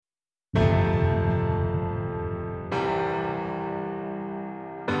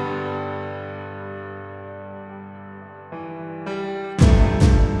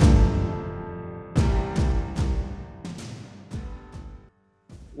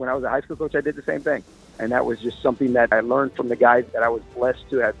when I was a high school coach, I did the same thing. And that was just something that I learned from the guys that I was blessed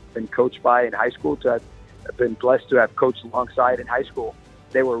to have been coached by in high school, to have been blessed to have coached alongside in high school.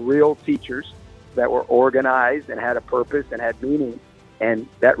 They were real teachers that were organized and had a purpose and had meaning. And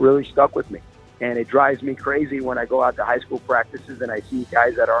that really stuck with me. And it drives me crazy when I go out to high school practices and I see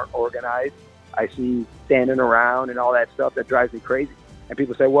guys that aren't organized. I see standing around and all that stuff. That drives me crazy. And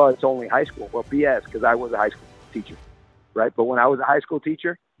people say, well, it's only high school. Well, BS, because I was a high school teacher, right? But when I was a high school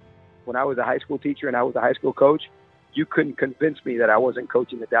teacher and I was a high school coach, you couldn't convince me that I wasn't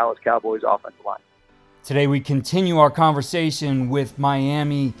coaching the Dallas Cowboys offensive line. Today we continue our conversation with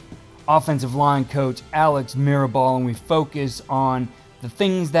Miami offensive line coach Alex Mirabal, and we focus on the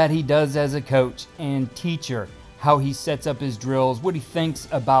things that he does as a coach and teacher, how he sets up his drills, what he thinks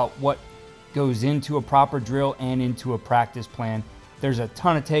about what goes into a proper drill and into a practice plan. There's a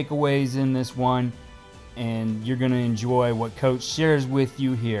ton of takeaways in this one, and you're going to enjoy what Coach shares with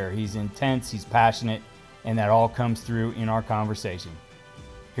you here. He's intense, he's passionate, and that all comes through in our conversation.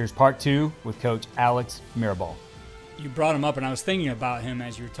 Here's part 2 with Coach Alex Mirabal. You brought him up, and I was thinking about him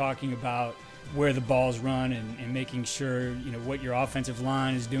as you were talking about where the ball's run and making sure, you know, what your offensive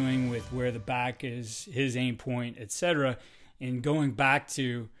line is doing with where the back is, his aim point, etc. And going back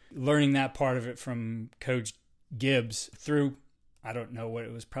to learning that part of it from Coach Gibbs through, I don't know what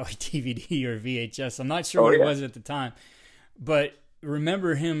it was, probably DVD or VHS. I'm not sure what it was at the time. But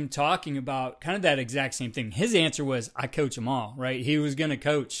remember him talking about kind of that exact same thing. His answer was, I coach them all, right? He was going to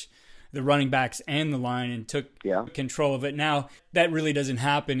coach the running backs and the line and took control of it. Now, that really doesn't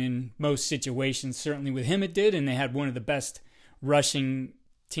happen in most situations. Certainly with him it did, and they had one of the best rushing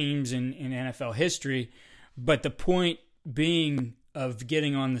teams in NFL history. But the point being of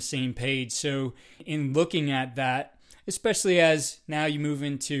getting on the same page. So in looking at that, especially as now you move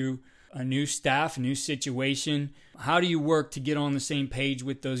into a new staff, a new situation, how do you work to get on the same page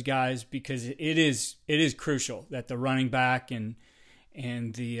with those guys? Because it is crucial that the running back and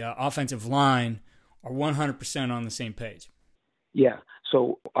the offensive line are 100% on the same page. Yeah.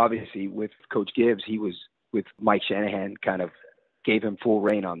 So obviously with Coach Gibbs, he was with Mike Shanahan, kind of gave him full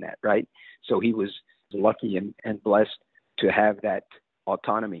reign on that, right? So he was lucky and blessed to have that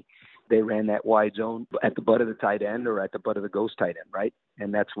autonomy. They ran that wide zone at the butt of the tight end or at the butt of the ghost tight end, right?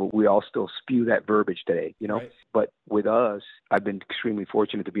 And that's what we all still spew that verbiage today, you know? Right. But with us, I've been extremely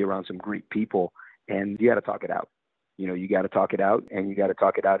fortunate to be around some great people, and you got to talk it out. You know, you got to talk it out, and you got to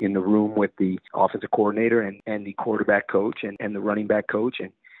talk it out in the room with the offensive coordinator and the quarterback coach and the running back coach.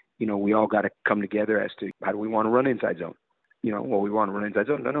 And, you know, we all got to come together as to how do we want to run inside zone? You know, well, we want to run inside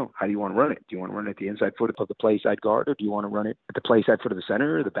zone. No. How do you want to run it? Do you want to run it at the inside foot of the play side guard, or do you want to run it at the play side foot of the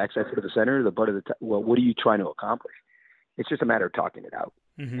center, or the backside foot of the center, or the butt of the well, what are you trying to accomplish? It's just a matter of talking it out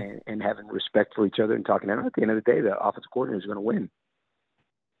and having respect for each other and talking it out. At the end of the day, the offensive coordinator is going to win.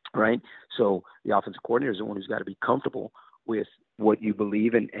 Right? So the offensive coordinator is the one who's got to be comfortable with what you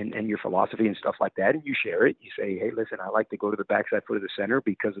believe and your philosophy and stuff like that. And you share it. You say, hey, listen, I like to go to the backside foot of the center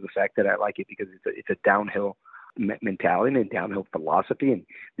because of the fact that I like it, because it's a downhill mentality and downhill philosophy. And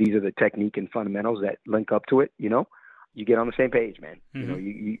these are the technique and fundamentals that link up to it. You know, you get on the same page, man. You know,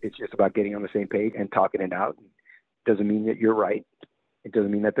 it's just about getting on the same page and talking it out. It doesn't mean that you're right. It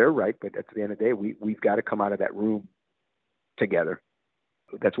doesn't mean that they're right. But at the end of the day, we've got to come out of that room together.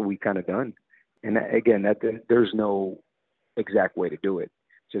 That's what we've kind of done. And there's no exact way to do it.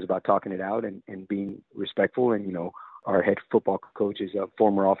 It's just about talking it out and being respectful. And, you know, our head football coach is a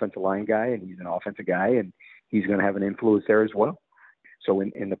former offensive line guy, and he's an offensive guy, and he's going to have an influence there as well. So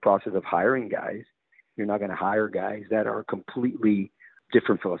in the process of hiring guys, you're not going to hire guys that are completely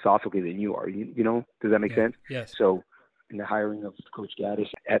different philosophically than you are. You know, does that make sense? Yes. So in the hiring of Coach Gaddis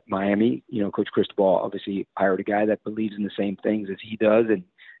at Miami, you know, Coach Cristobal obviously hired a guy that believes in the same things as he does, and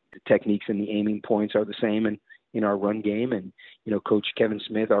the techniques and the aiming points are the same in our run game. And, you know, Coach Kevin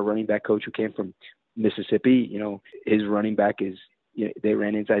Smith, our running back coach who came from Mississippi, you know, his running back is, you know, they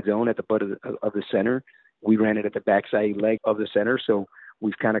ran inside zone at the butt of the center. We ran it at the backside leg of the center. So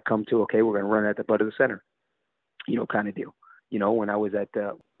we've kind of come to, okay, we're going to run it at the butt of the center, you know, kind of deal. You know, when I was at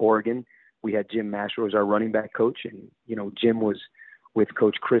Oregon, we had Jim Mastro as our running back coach. And, you know, Jim was with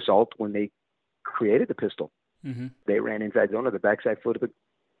Coach Chris Ault when they created the pistol. They ran inside zone at the backside foot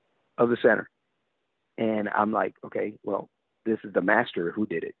of the center. And I'm like, okay, well, this is the master who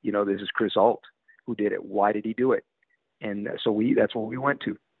did it. You know, this is Chris Ault who did it. Why did he do it? And so that's what we went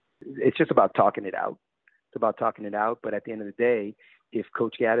to. It's just about talking it out. It's about talking it out. But at the end of the day, if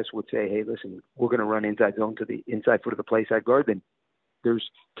Coach Gaddis would say, hey, listen, we're going to run inside zone to the inside foot of the play side guard, then there's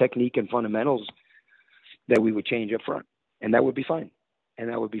technique and fundamentals that we would change up front. And that would be fine.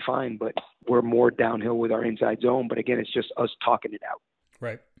 But we're more downhill with our inside zone. But again, it's just us talking it out.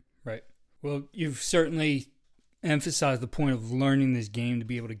 Right. Right. Well, you've certainly emphasized the point of learning this game to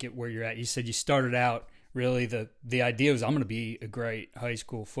be able to get where you're at. You said you started out really the idea was I'm going to be a great high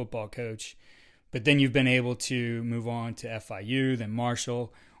school football coach, but then you've been able to move on to FIU, then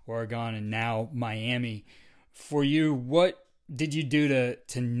Marshall, Oregon, and now Miami. For you, what did you do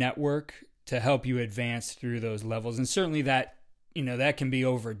to network to help you advance through those levels? And certainly that, that can be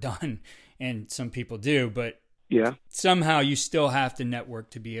overdone, and some people do, but yeah, somehow you still have to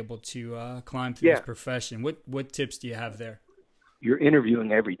network to be able to climb through this profession. What tips do you have there? You're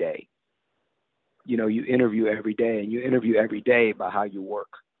interviewing every day. You interview every day, and you interview every day about how you work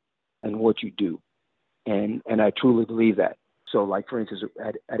and what you do. And I truly believe that. So, like, for instance,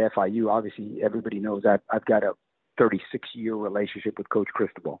 at FIU, obviously everybody knows I've got a 36-year relationship with Coach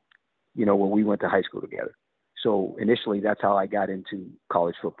Cristobal, where we went to high school together. So initially, that's how I got into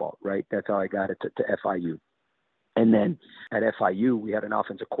college football, right? That's how I got it to FIU. And then at FIU, we had an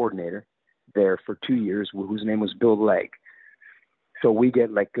offensive coordinator there for 2 years whose name was Bill Legg. So we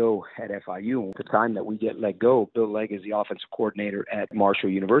get let go at FIU. At the time that we get let go, Bill Legg is the offensive coordinator at Marshall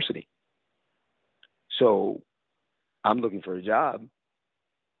University. So I'm looking for a job.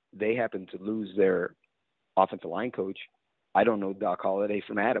 They happen to lose their offensive line coach. I don't know Doc Holliday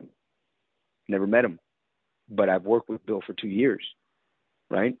from Adam. Never met him. But I've worked with Bill for 2 years,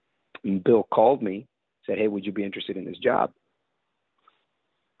 right? And Bill called me, said, hey, would you be interested in this job?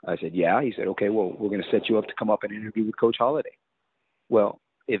 I said, yeah. He said, okay, well, we're going to set you up to come up and interview with Coach Holliday. Well,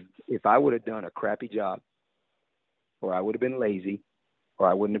 if I would have done a crappy job, or I would have been lazy, or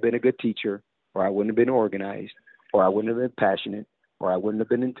I wouldn't have been a good teacher, or I wouldn't have been organized, or I wouldn't have been passionate, or I wouldn't have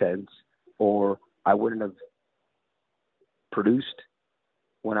been intense, or I wouldn't have produced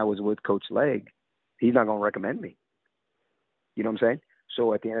when I was with Coach Legg, he's not going to recommend me. You know what I'm saying?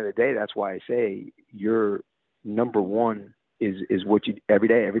 So at the end of the day, that's why I say your number one is what you every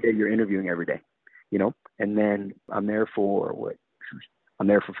day you're interviewing every day, and then I'm there for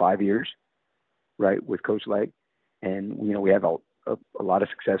 5 years, right, with Coach Legg, and we have a lot of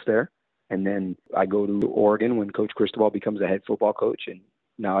success there. And then I go to Oregon when Coach Cristobal becomes the head football coach, and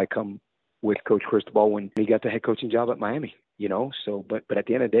now I come with Coach Cristobal when he got the head coaching job at Miami. So but at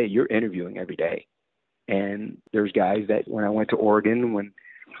the end of the day, you're interviewing every day. And there's guys that when I went to Oregon, when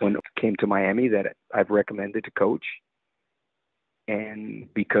it came to Miami, that I've recommended to coach. And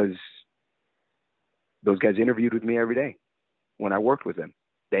because those guys interviewed with me every day when I worked with them.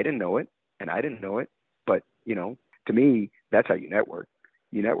 They didn't know it, and I didn't know it. But, to me, that's how you network.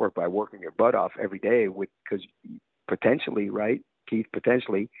 You network by working your butt off every day because potentially, right, Keith,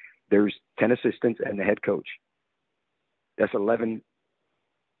 there's 10 assistants and the head coach. That's 11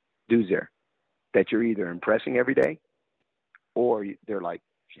 dudes there that you're either impressing every day, or they're like,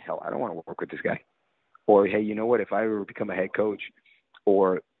 hell, I don't want to work with this guy. Or, hey, you know what, if I ever become a head coach,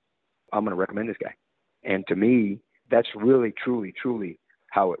 or I'm going to recommend this guy. And to me, that's really, truly, truly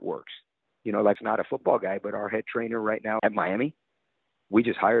how it works. Like, not a football guy, but our head trainer right now at Miami, we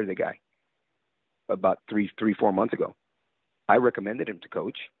just hired the guy about 4 months ago. I recommended him to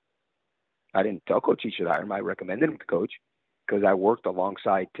coach. I didn't tell coach he should hire him. I recommended him to coach because I worked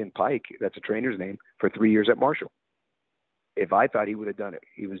alongside Tim Pike, that's a trainer's name, for 3 years at Marshall. If I thought he would have done it,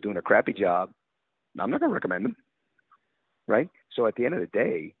 he was doing a crappy job, I'm not going to recommend him, right? So at the end of the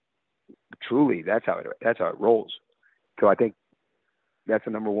day, truly, that's how it rolls. So I think that's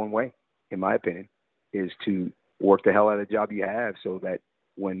the number one way, in my opinion, is to work the hell out of the job you have so that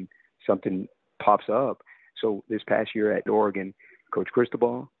when something pops up. So this past year at Oregon, Coach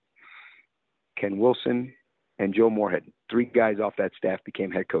Cristobal, Ken Wilson, and Joe Moorhead, 3 guys off that staff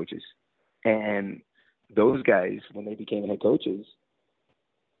became head coaches. And those guys, when they became head coaches,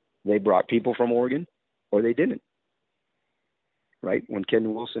 they brought people from Oregon or they didn't. Right? When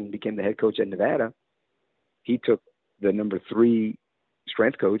Ken Wilson became the head coach at Nevada, he took the number 3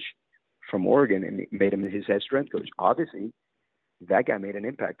 strength coach from Oregon and made him his head strength coach. Obviously, that guy made an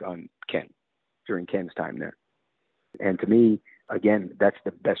impact on Ken during Ken's time there. And to me, again, that's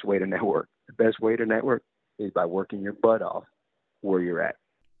the best way to network. The best way to network is by working your butt off where you're at.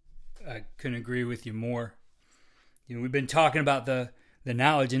 I couldn't agree with you more. We've been talking about the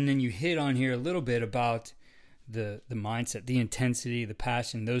knowledge, and then you hit on here a little bit about the mindset, the intensity, the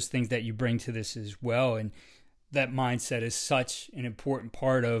passion, those things that you bring to this as well. And that mindset is such an important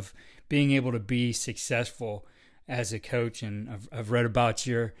part of being able to be successful as a coach. And I've read about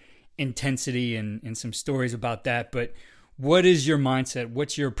your intensity and some stories about that. But what is your mindset?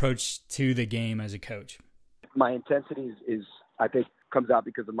 What's your approach to the game as a coach? My intensity is I think, comes out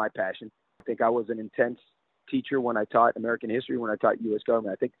because of my passion. I think I was an intense teacher when I taught American history, when I taught U.S.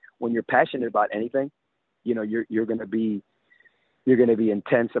 government. I think when you're passionate about anything, you're going to be You're going to be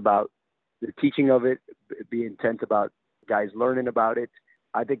intense about the teaching of it, be intense about guys learning about it.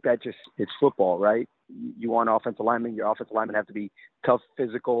 I think that just, it's football, right? You want offensive linemen, your offensive linemen have to be tough,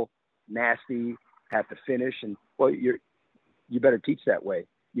 physical, nasty, have to finish. And, well, you better teach that way.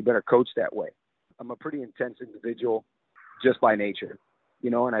 You better coach that way. I'm a pretty intense individual just by nature,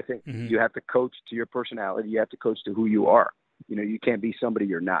 and I think you have to coach to your personality. You have to coach to who you are. You can't be somebody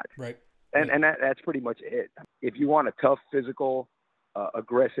you're not. Right. And that's pretty much it. If you want a tough, physical,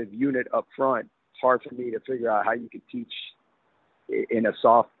 aggressive unit up front, it's hard for me to figure out how you can teach in a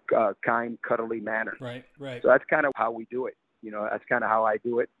soft, kind, cuddly manner. Right. So that's kind of how we do it. That's kind of how I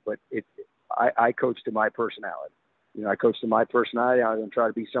do it. But I coach to my personality. I coach to my personality. I'm going to try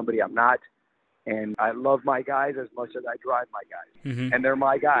to be somebody I'm not. And I love my guys as much as I drive my guys. Mm-hmm. And they're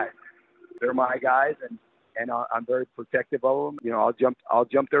my guys. They're my guys, and I'm very protective of them. I'll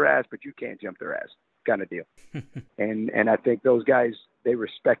jump their ass, but you can't jump their ass, kind of deal. and I think those guys, they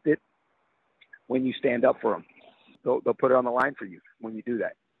respect it when you stand up for them. They'll put it on the line for you when you do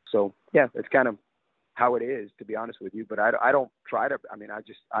that. So yeah, that's kind of how it is, to be honest with you. But I don't try to. I mean, I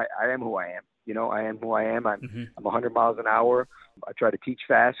am who I am. I am who I am. I'm 100 miles an hour. I try to teach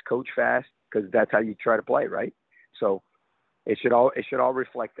fast, coach fast, because that's how you try to play, right? So it should all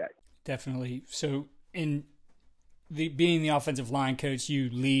reflect that. Definitely. So in being the offensive line coach, you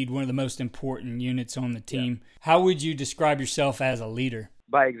lead one of the most important units on the team. Yeah. How would you describe yourself as a leader?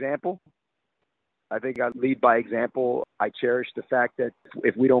 By example. I think I lead by example. I cherish the fact that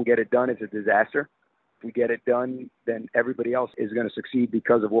if we don't get it done, it's a disaster. If we get it done, then everybody else is going to succeed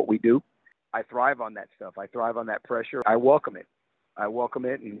because of what we do. I thrive on that stuff. I thrive on that pressure. I welcome it.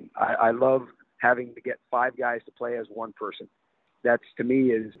 And I love having to get 5 guys to play as one person. That's, to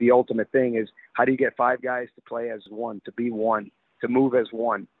me, is the ultimate thing, is how do you get 5 guys to play as one, to be one, to move as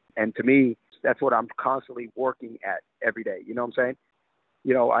one? And to me, that's what I'm constantly working at every day. You know what I'm saying?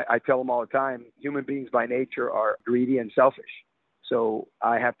 I tell them all the time, human beings by nature are greedy and selfish. So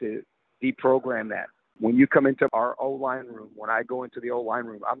I have to deprogram that. When you come into our O-line room, when I go into the O-line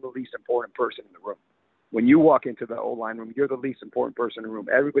room, I'm the least important person in the room. When you walk into the O-line room, you're the least important person in the room.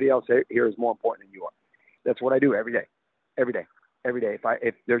 Everybody else here is more important than you are. That's what I do every day.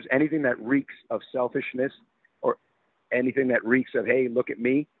 If there's anything that reeks of selfishness or anything that reeks of, hey, look at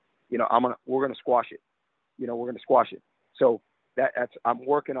me, we're gonna squash it. We're gonna squash it. So that's I'm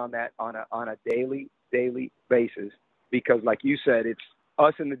working on that on a daily basis, because, like you said, it's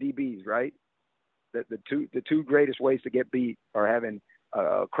us and the DBs, right? The two greatest ways to get beat are having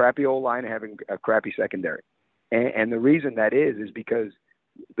a crappy O-line and having a crappy secondary. And the reason that is because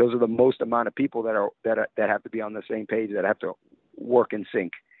those are the most amount of people that have to be on the same page, that have to work in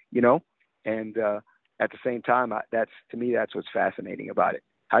sync, and at the same time, to me, that's what's fascinating about it.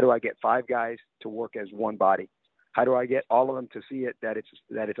 How do I get 5 guys to work as one body? How do I get all of them to see it that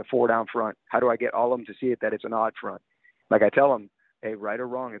it's a 4-down front? How do I get all of them to see it that it's an odd front? Like I tell them, hey, right or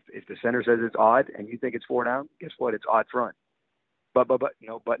wrong, if the center says it's odd and you think it's 4 down, guess what? It's odd front. But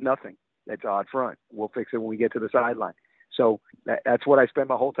nothing. That's odd front. We'll fix it when we get to the sideline. So that's what I spend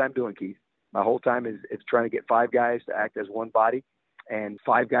my whole time doing, Keith. My whole time is trying to get 5 guys to act as one body, and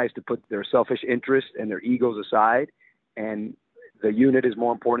 5 guys to put their selfish interests and their egos aside, and the unit is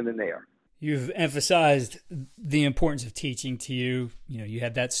more important than they are. You've emphasized the importance of teaching to you. You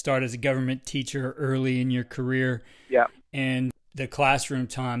had that start as a government teacher early in your career. Yeah. And the classroom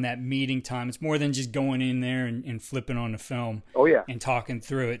time, that meeting time, it's more than just going in there and flipping on the film. Oh, yeah. And talking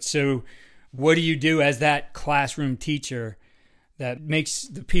through it. So what do you do as that classroom teacher that makes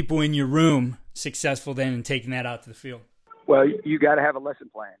the people in your room successful then in taking that out to the field? Well, you got to have a lesson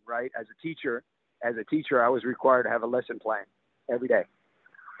plan, right? As a teacher, I was required to have a lesson plan every day.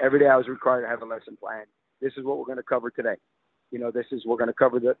 Every day I was required to have a lesson plan. This is what we're going to cover today. We're going to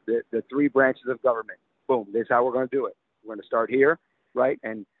cover the 3 branches of government. Boom. This is how we're going to do it. We're going to start here, right?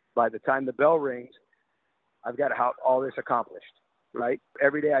 And by the time the bell rings, I've got to have all this accomplished, right?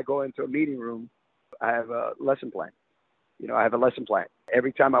 Every day I go into a meeting room, I have a lesson plan. I have a lesson plan.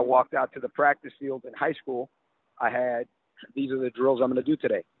 Every time I walked out to the practice field in high school, I had, these are the drills I'm going to do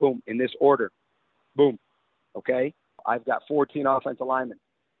today. Boom. In this order. Boom. Okay. I've got 14 offensive linemen.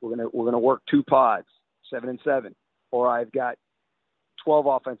 We're going to work 2 pods, 7 and 7. Or I've got 12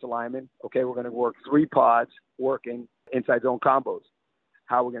 offensive linemen. Okay. We're going to work 3 pods working inside zone combos.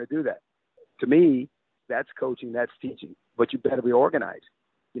 How are we going to do that? To me, that's coaching, that's teaching, but you better be organized.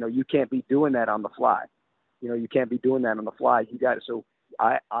 You can't be doing that on the fly. You can't be doing that on the fly. You got it. So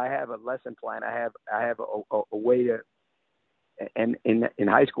I have a lesson plan. I have a way to, and in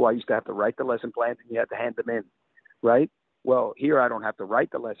high school, I used to have to write the lesson plans and you have to hand them in, right? Well, here I don't have to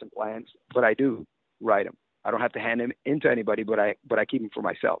write the lesson plans, but I do write them. I don't have to hand them into anybody, but I keep them for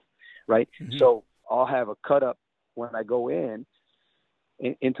myself, right? Mm-hmm. So I'll have a cut up when I go into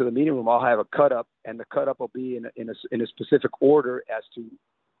the meeting room. I'll have a cut up, and the cut up will be in a specific order as to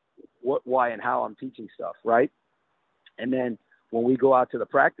what, why, and how I'm teaching stuff, right? And then when we go out to the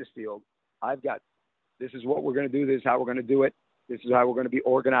practice field, I've got, this is what we're going to do. This is how we're going to do it. This is how we're going to be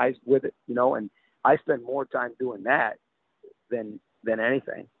organized with it, you know, and I spend more time doing that than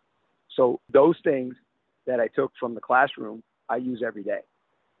anything. So those things that I took from the classroom, I use every day,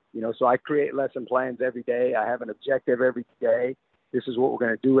 you know, so I create lesson plans every day. I have an objective every day. This is what we're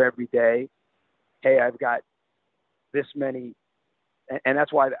going to do every day. Hey, I've got this many. And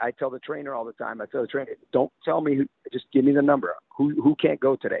that's why I tell the trainer all the time, I tell the trainer, don't tell me, just give me the number. Who can't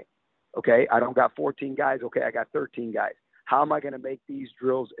go today? Okay, I don't got 14 guys. Okay, I got 13 guys. How am I going to make these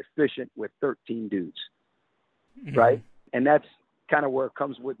drills efficient with 13 dudes? Mm-hmm. Right? And that's kind of where it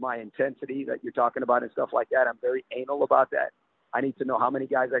comes with my intensity that you're talking about and stuff like that. I'm very anal about that. I need to know how many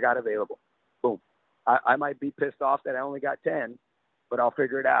guys I got available. Boom. I might be pissed off that I only got 10, but I'll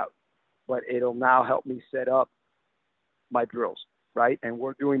figure it out. But it'll now help me set up my drills. Right? And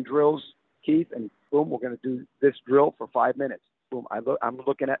we're doing drills, Keith, and boom, we're going to do this drill for 5 minutes. Boom. I'm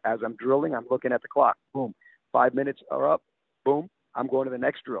looking at, as I'm drilling, I'm looking at the clock. Boom. 5 minutes are up. Boom. I'm going to the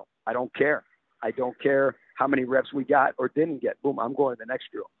next drill. I don't care. I don't care how many reps we got or didn't get. Boom. I'm going to the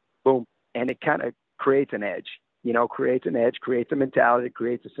next drill. Boom. And it kind of creates an edge, you know, creates a mentality,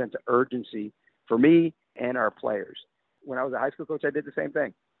 creates a sense of urgency for me and our players. When I was a high school coach, I did the same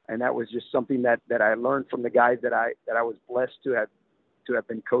thing. And that was just something that I learned from the guys that I was blessed to have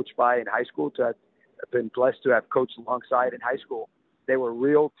been coached by in high school, to have been blessed to have coached alongside in high school. They were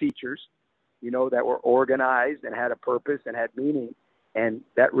real teachers, you know, that were organized and had a purpose and had meaning. And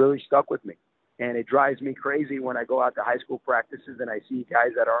that really stuck with me. And it drives me crazy when I go out to high school practices and I see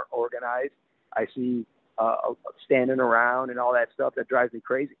guys that aren't organized. I see standing around and all that stuff. That drives me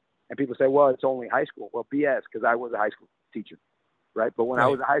crazy. And people say, well, it's only high school. Well, BS, because I was a high school teacher, right? But when I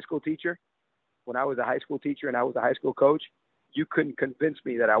was a high school teacher, and I was a high school coach, you couldn't convince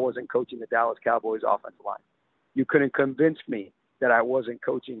me that I wasn't coaching the Dallas Cowboys offensive line. You couldn't convince me that I wasn't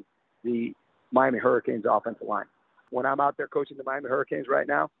coaching the Miami Hurricanes offensive line. When I'm out there coaching the Miami Hurricanes right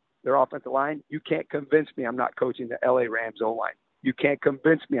now, their offensive line, you can't convince me I'm not coaching the LA Rams O-line. You can't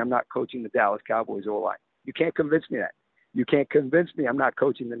convince me I'm not coaching the Dallas Cowboys O-line. You can't convince me that. You can't convince me I'm not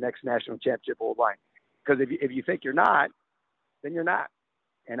coaching the next national championship O-line. Because if you think you're not, then you're not.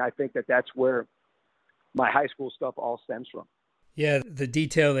 And I think that's where my high school stuff all stems from. Yeah, the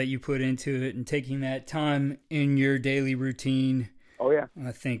detail that you put into it and taking that time in your daily routine,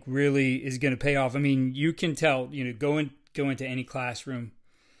 I think really is going to pay off. I mean, you can tell, you know, go into any classroom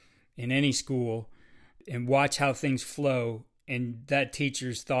in any school and watch how things flow. And that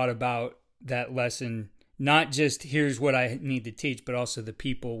teacher's thought about that lesson, not just here's what I need to teach, but also the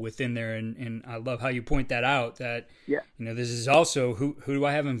people within there. And I love how you point that out, that, you know, this is also who do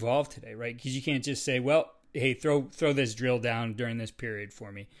I have involved today, right? Because you can't just say, well, hey, throw this drill down during this period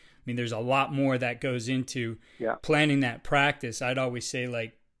for me. I mean, there's a lot more that goes into planning that practice. I'd always say,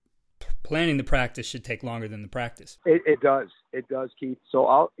 like, planning the practice should take longer than the practice. It does, Keith.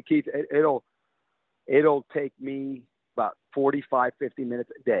 So it'll take me about 45, 50 minutes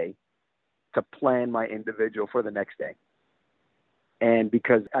a day to plan my individual for the next day. And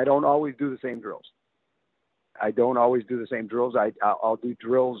because I don't always do the same drills. I'll do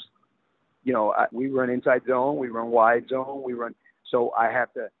drills. You know, we run inside zone, we run wide zone, so I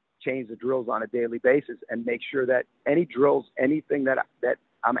have to change the drills on a daily basis and make sure that any drills, anything that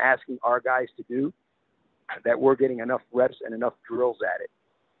I'm asking our guys to do, that we're getting enough reps and enough drills at it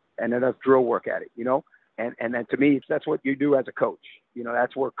and enough drill work at it, you know? And then to me, that's what you do as a coach. You know,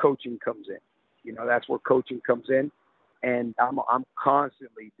 that's where coaching comes in. And I'm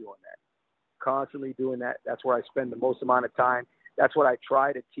constantly doing that. That's where I spend the most amount of time. That's what I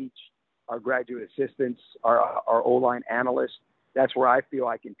try to teach our graduate assistants, our O-line analysts. That's where I feel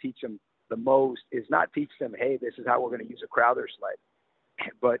I can teach them the most, is not teach them, hey, this is how we're going to use a Crowther sled,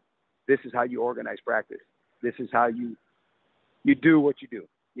 but this is how you organize practice. This is how you do what you do,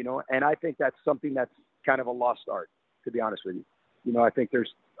 you know? And I think that's something that's kind of a lost art, to be honest with you. You know, I think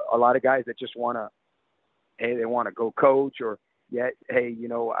there's a lot of guys that just want to go coach, or hey, you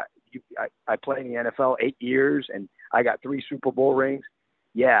know, I played in the NFL 8 years and I got 3 Super Bowl rings.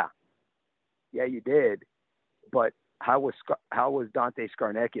 Yeah, you did. But how was Dante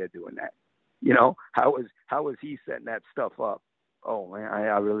Scarnecchia doing that? You know, how was he setting that stuff up? Oh man,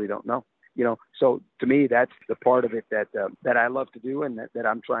 I really don't know. You know, so to me, that's the part of it that I love to do, and that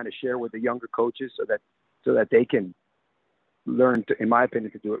I'm trying to share with the younger coaches, so that they can learn to, in my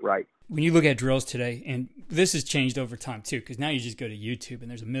opinion, to do it right. When you look at drills today, and this has changed over time too, because now you just go to YouTube and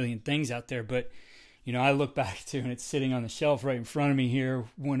there's a million things out there. But I look back to, and it's sitting on the shelf right in front of me here,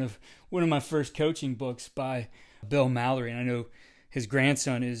 one of my first coaching books by Bill Mallory, and I know his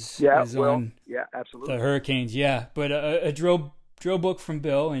grandson is on absolutely. the Hurricanes. Yeah, but a drill book from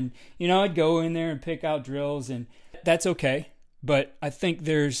Bill, and I'd go in there and pick out drills, and that's okay. But I think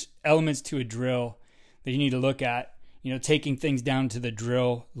there's elements to a drill that you need to look at. Taking things down to the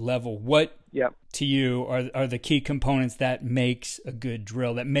drill level. What to you are the key components that makes a good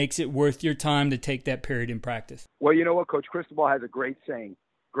drill, that makes it worth your time to take that period in practice? Well, you know what? Coach Cristobal has a great saying.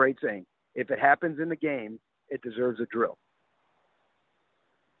 If it happens in the game, it deserves a drill.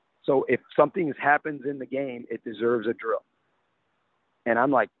 So if something happens in the game, it deserves a drill. And I'm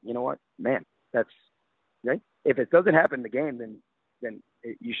like, you know what, man, that's right. If it doesn't happen in the game, then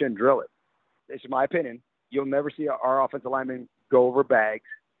you shouldn't drill it. It's my opinion. You'll never see our offensive linemen go over bags.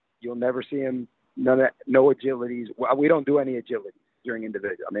 You'll never see him no agilities. Well, we don't do any agilities during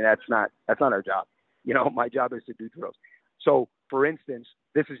individual. I mean, that's not our job. My job is to do drills. So, for instance,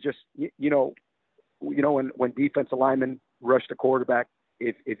 this is just when defensive linemen rush the quarterback.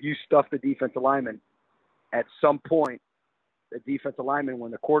 If you stuff the defensive lineman, at some point, the defensive lineman,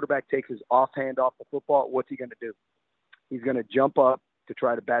 when the quarterback takes his offhand off the football, what's he going to do? He's going to jump up to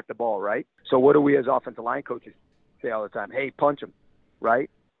try to bat the ball, right? So what do we as offensive line coaches say all the time? Hey, punch him, right?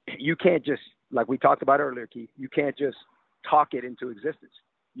 You can't just, like we talked about earlier, Keith, you can't just talk it into existence.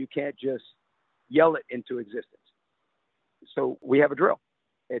 You can't just yell it into existence. So we have a drill.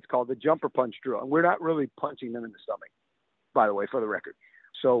 It's called the jumper punch drill. And we're not really punching them in the stomach, by the way, for the record.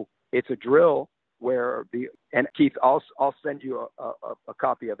 So it's a drill where and Keith, I'll send you a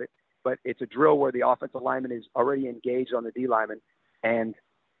copy of it, but it's a drill where the offensive lineman is already engaged on the D lineman, and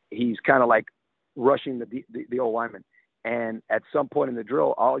he's kind of like rushing the O lineman. And at some point in the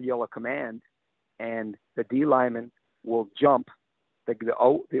drill, I'll yell a command, and the D lineman will jump. The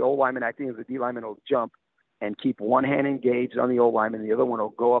O lineman acting as the D lineman will jump and keep one hand engaged on the O lineman, and the other one will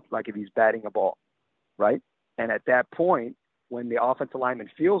go up like if he's batting a ball, right? And at that point, when the offensive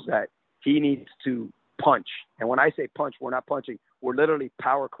lineman feels that, he needs to punch. And when I say punch, we're not punching. We're literally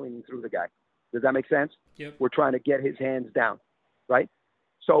power cleaning through the guy. Does that make sense? Yep. We're trying to get his hands down, right?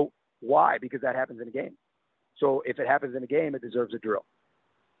 So why? Because that happens in a game. So if it happens in a game, it deserves a drill,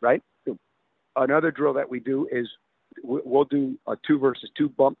 right? So another drill that we do is we'll do a 2 versus 2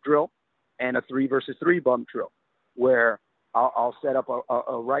 bump drill and a 3 versus 3 bump drill, where I'll set up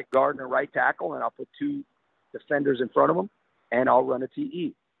a right guard and a right tackle, and I'll put 2 defenders in front of them, and I'll run a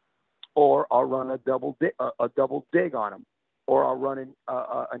TE. Or I'll run a double dig on them, or I'll run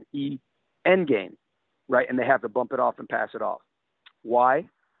an E end game, right? And they have to bump it off and pass it off. Why?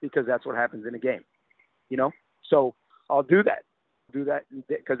 Because that's what happens in a game, So I'll do that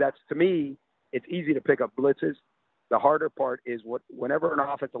because that's, to me, it's easy to pick up blitzes. The harder part is whenever an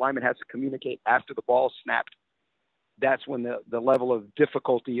offensive lineman has to communicate after the ball snapped, that's when the level of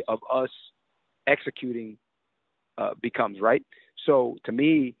difficulty of us executing becomes, right? So to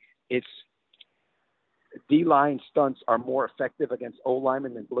me, it's D-line stunts are more effective against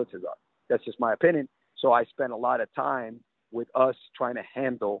O-linemen than blitzes are. That's just my opinion. So I spend a lot of time with us trying to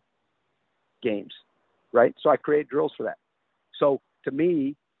handle games, right? So I create drills for that. So to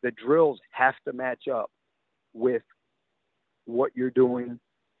me, the drills have to match up with what you're doing,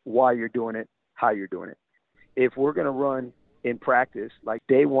 why you're doing it, how you're doing it. If we're going to run in practice, like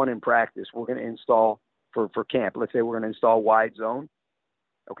day one in practice, we're going to install for camp. Let's say we're going to install wide zone.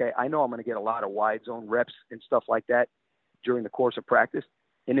 Okay, I know I'm going to get a lot of wide zone reps and stuff like that during the course of practice.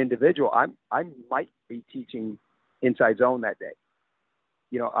 In individual, I might be teaching inside zone that day.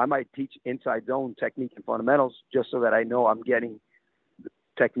 I might teach inside zone technique and fundamentals just so that I know I'm getting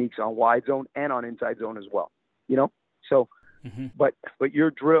techniques on wide zone and on inside zone as well. So, but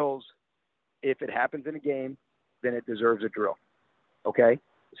your drills, if it happens in a game, then it deserves a drill. Okay,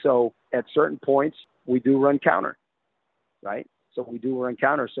 so at certain points we do run counter, right? So we do run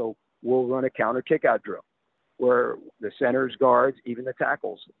counter. So we'll run a counter kickout drill where the centers, guards, even the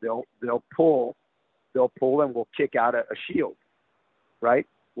tackles, they'll pull and we'll kick out a shield, right?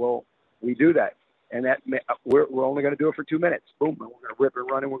 Well, we do that. And that we're only going to do it for 2 minutes. Boom, and we're going to rip and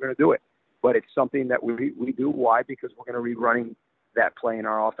run and we're going to do it. But it's something that we do. Why? Because we're going to be running that play in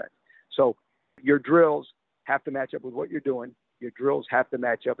our offense. So your drills have to match up with what you're doing. Your drills have to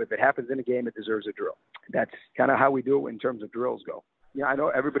match up. If it happens in a game, it deserves a drill. That's kind of how we do it in terms of drills go. I know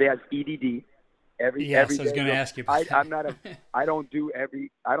everybody has EDD. Every I was going to ask you. I don't do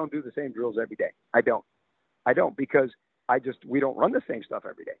the same drills every day. I don't because we don't run the same stuff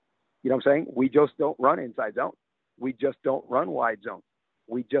every day. You know what I'm saying? We just don't run inside zone. We just don't run wide zone.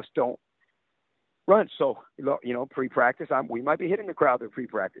 We just don't run. So, pre-practice, we might be hitting the crowd at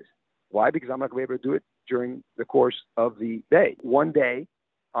pre-practice. Why? Because I'm not going to be able to do it during the course of the day. One day,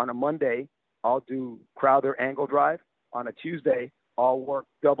 on a Monday, I'll do Crowther angle drive. On a Tuesday, I'll work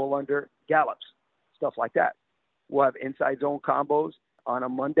double under gallops, stuff like that. We'll have inside zone combos on a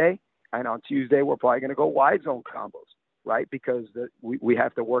Monday, and on Tuesday, we're probably going to go wide zone combos, right? Because we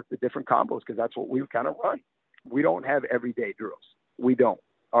have to work the different combos because that's what we kind of run. We don't have everyday drills. We don't.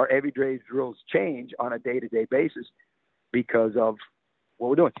 Our everyday drills change on a day-to-day basis because of what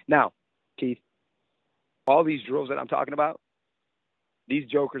we're doing. Now, Keith, all these drills that I'm talking about, these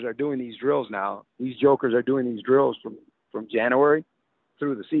jokers are doing these drills now. These jokers are doing these drills from January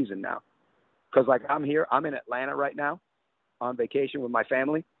through the season now. Because, like, I'm in Atlanta right now on vacation with my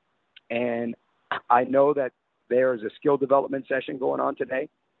family, and I know that there's a skill development session going on today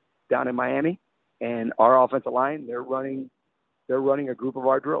down in Miami, and our offensive line, they're running a group of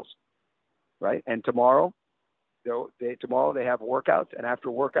our drills, right? And tomorrow they have workouts, and after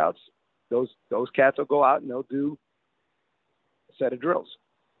workouts, those cats will go out and they'll do a set of drills.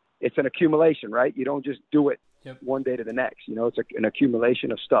 It's an accumulation, right? You don't just do it one day to the next. It's an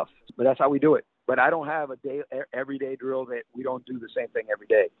accumulation of stuff. But that's how we do it. But I don't have everyday drill that we don't do the same thing every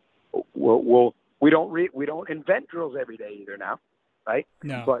day. We don't invent drills every day either now, right?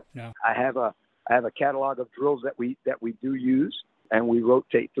 No. I have a catalog of drills that we do use, and we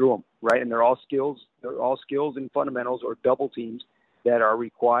rotate through them, right? And they're all skills and fundamentals or double teams that are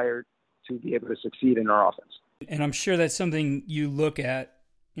required to be able to succeed in our offense. And I'm sure that's something you look at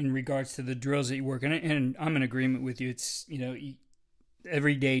in regards to the drills that you work in. And I'm in agreement with you. It's,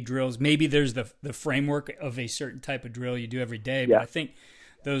 everyday drills. Maybe there's the framework of a certain type of drill you do every day, but I think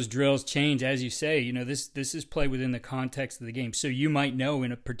those drills change, as you say. This is play within the context of the game. So you might know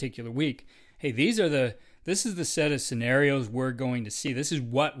in a particular week, hey, this is the set of scenarios we're going to see. This is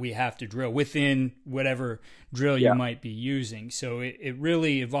what we have to drill within whatever drill you might be using. So it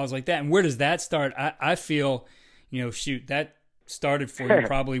really evolves like that. And where does that start? I feel, that started for you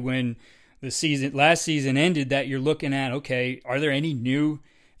probably when the last season ended, that you're looking at, okay, are there any new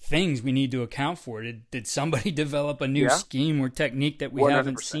things we need to account for? Did somebody develop a new scheme or technique that we 100%.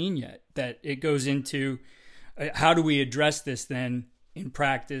 Haven't seen yet? That it goes into how do we address this then in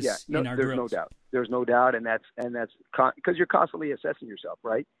practice in our drills? There's no doubt, and that's because you're constantly assessing yourself,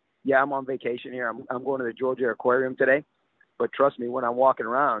 right? Yeah, I'm on vacation here. I'm going to the Georgia Aquarium today, but trust me, when I'm walking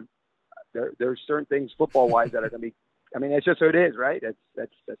around, there's certain things football-wise that are going to be. I mean, it's just what it is, right?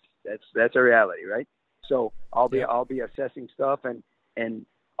 That's a reality, right? So I'll be assessing stuff, and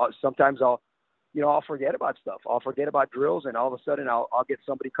sometimes I'll forget about stuff. I'll forget about drills, and all of a sudden I'll get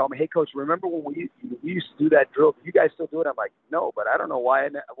somebody call me, hey, coach, remember when we used to do that drill? You guys still do it? I'm like, no, but I don't know why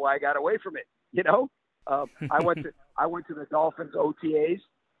I got away from it. I went to the Dolphins OTAs.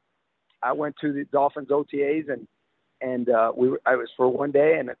 I was for one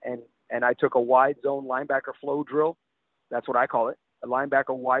day, and I took a wide zone linebacker flow drill. That's what I call it, a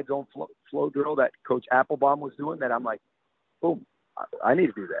linebacker wide zone flow drill that Coach Applebaum was doing. That I'm like, boom, I need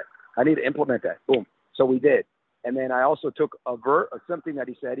to do that. I need to implement that. Boom. So we did. And then I also took something that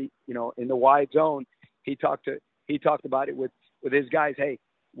he said, in the wide zone, he talked about it with his guys. Hey,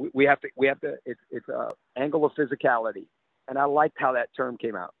 we have to, it's a angle of physicality. And I liked how that term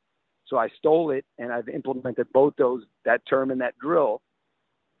came out. So I stole it, and I've implemented that term and that drill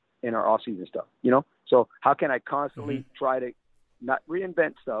in our off-season stuff, So how can I constantly try to not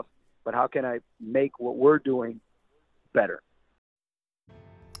reinvent stuff, but how can I make what we're doing better?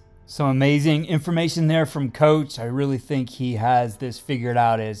 Some amazing information there from Coach. I really think he has this figured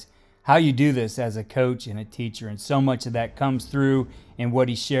out as how you do this as a coach and a teacher, and so much of that comes through in what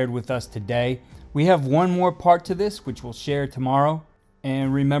he shared with us today. We have one more part to this, which we'll share tomorrow.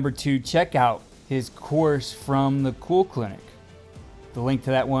 And remember to check out his course from the Cool Clinic. The link to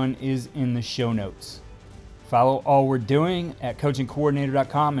that one is in the show notes. Follow all we're doing at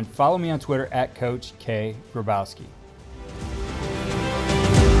coachingcoordinator.com and follow me on Twitter at Coach K. Grabowski.